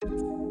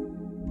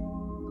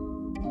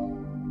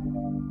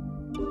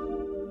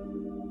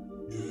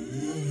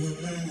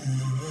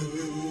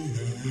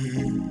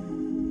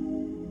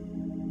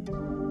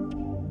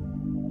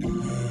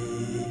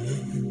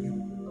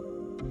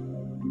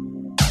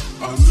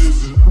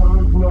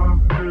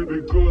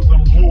Because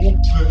I'm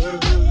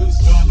hopeless.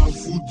 Rien à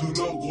foutre de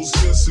leur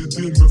grossesse et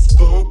des meufs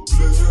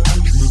topless.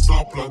 J'me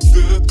tape la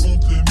tête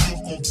contre les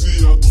murs quand il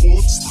y a trop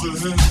de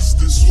stress.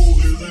 Des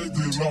sourires et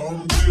des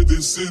larmes, des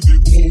décès, des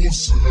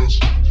grossesses.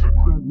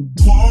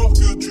 Morts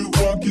que tu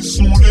vois qui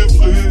sont les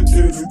vrais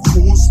et les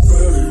grosses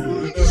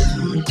belles.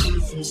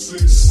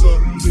 Défoncés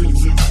seuls, les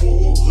vrais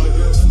faux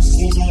restent.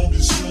 Trop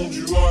d'ambition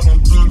due à la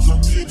dalle d'un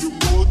milieu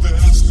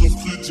modeste. Leurs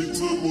critiques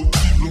me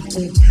motivent, leurs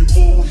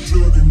compliments je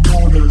les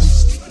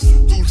moleste.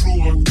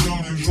 Toujours acteur,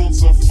 les gens de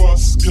sa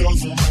face gaz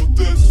dans nos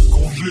têtes.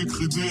 Quand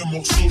j'écris des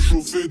morceaux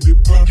chauffés, des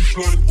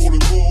punchlines pour le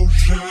beau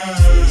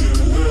geste.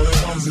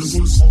 Vas-y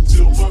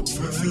ressentir ma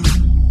peine.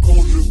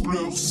 Quand je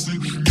pleure, c'est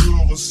que je suis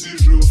heureux. Si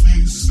je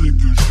ris, c'est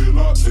que j'ai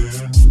la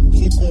haine.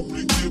 Trop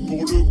compliqué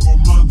pour le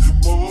commun des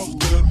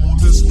mortels. Mon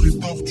esprit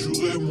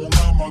torturé, mon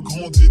âme a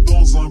grandi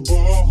dans un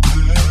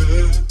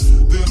bordel.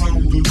 Des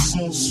larmes de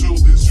sang sur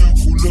des yeux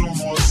couleur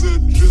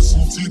noisette. J'ai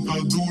senti ta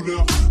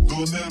douleur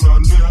donner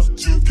l'alerte.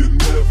 You can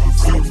never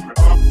feel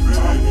my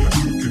pain.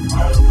 You can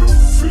never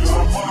feel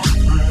my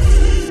pain.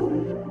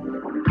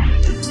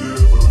 You can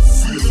never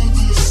feel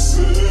the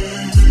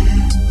same.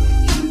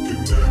 You can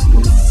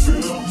never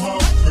feel my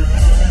pain.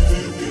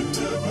 You can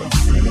never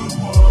feel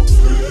my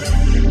pain.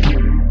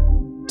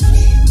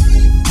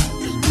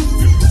 You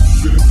can feel the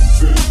same.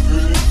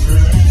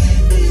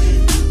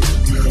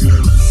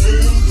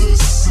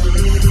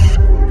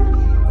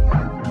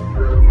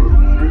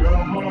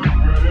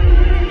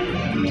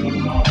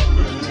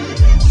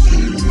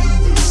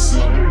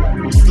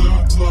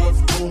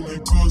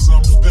 Cause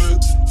I'm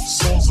dead,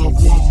 sans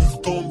avoir eu le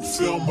temps de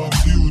faire ma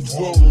vie ou de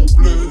voir mon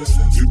bled.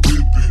 Des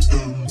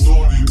BPM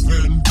dans les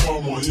veines, pas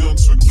moyen de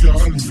se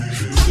calmer.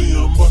 J'écris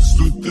un max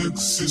de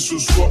texte, si ce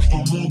soir je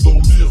dois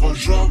m'endormir à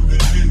jamais.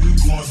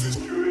 Loin des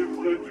yeux et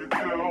près du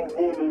cœur,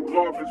 vos noms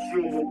gravés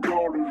sur mon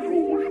corps. Le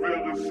jour où je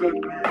verrai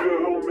cette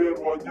lueur,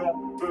 m'éloignant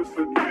de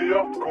cette vie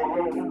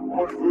hardcore.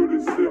 Moi je veux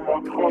laisser ma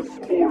trace,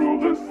 pour le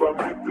reste ça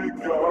m'est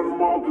égal.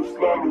 Marre de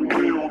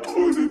slalomer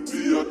entre les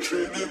pillages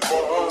et les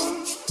balles.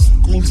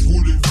 Quand je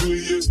voulais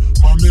veiller,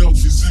 ma mère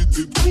disait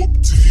t'es trop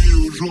petit.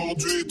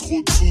 Aujourd'hui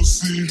trop de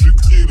soucis,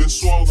 j'écris les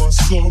soirs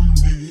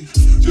d'insomnie.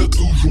 Y'a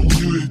toujours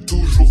mieux et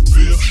toujours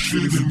pire chez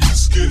les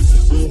mesquets.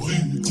 On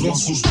rit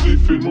grâce au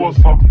spliff et noie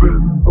sa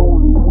peine dans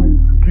le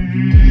whisky.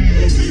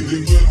 Il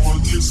est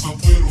éloigné, ça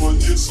fait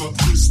éloigner sa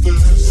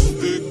tristesse.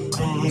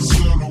 Déconne,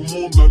 seul au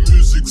monde, la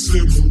musique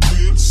c'est mon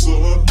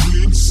Wilson.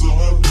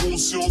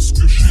 Conscience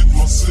que chez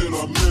toi c'est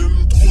la même.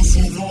 Trop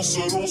souvent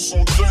seul on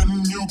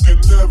s'engraine. You can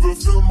never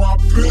feel my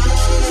pain.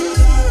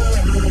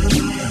 You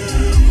can never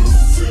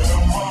feel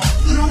my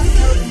pain. You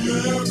can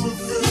never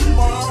feel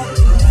my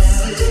pain.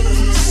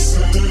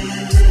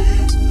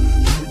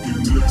 You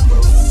can never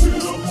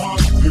feel my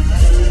pain. You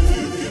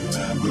can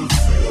never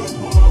feel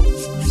my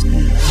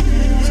pain.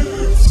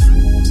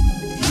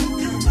 You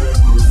can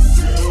never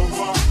feel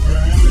my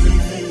pain.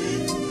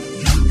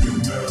 You can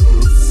never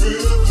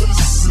feel the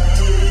same.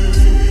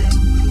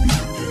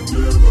 You can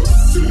never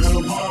feel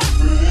my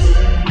pain.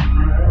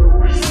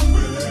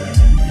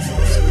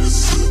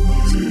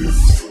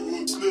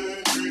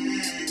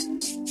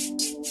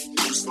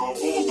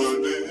 Avant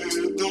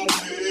d'aller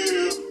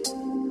dormir,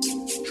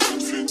 je viens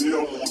de finir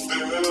mon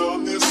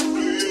dernier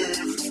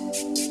spliff.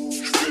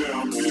 Je fais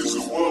un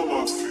bisou à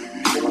ma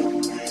fille,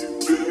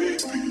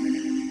 baby.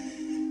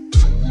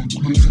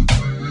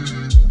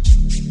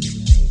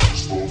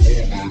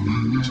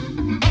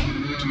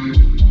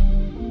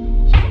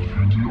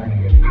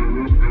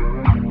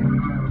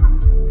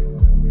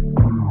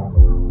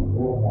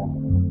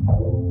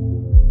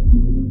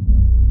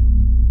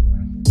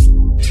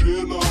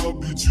 J'ai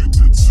l'habitude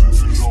d'être ce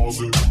genre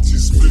de petit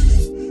spé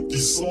qui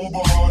s'en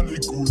bat les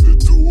coups de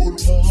tout le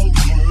monde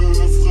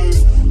refrait.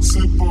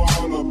 C'est pas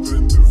la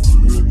peine de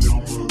venir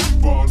me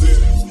parler,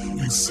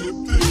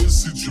 excepté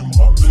si tu me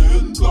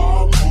ramènes de la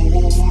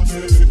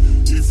monnaie.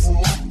 Il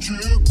faut que tu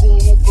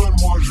comprennes,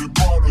 moi j'ai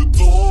pas le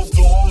temps.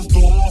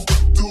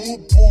 Tout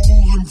pour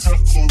me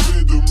faire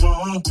crever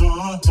demain.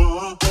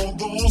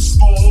 Pendant ce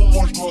temps,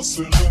 moi je dois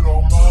serrer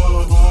leurs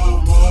mains.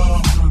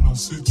 Là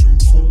si tu me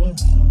comprends,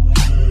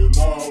 j'ai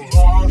la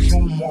rage en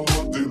moi,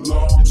 des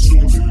larmes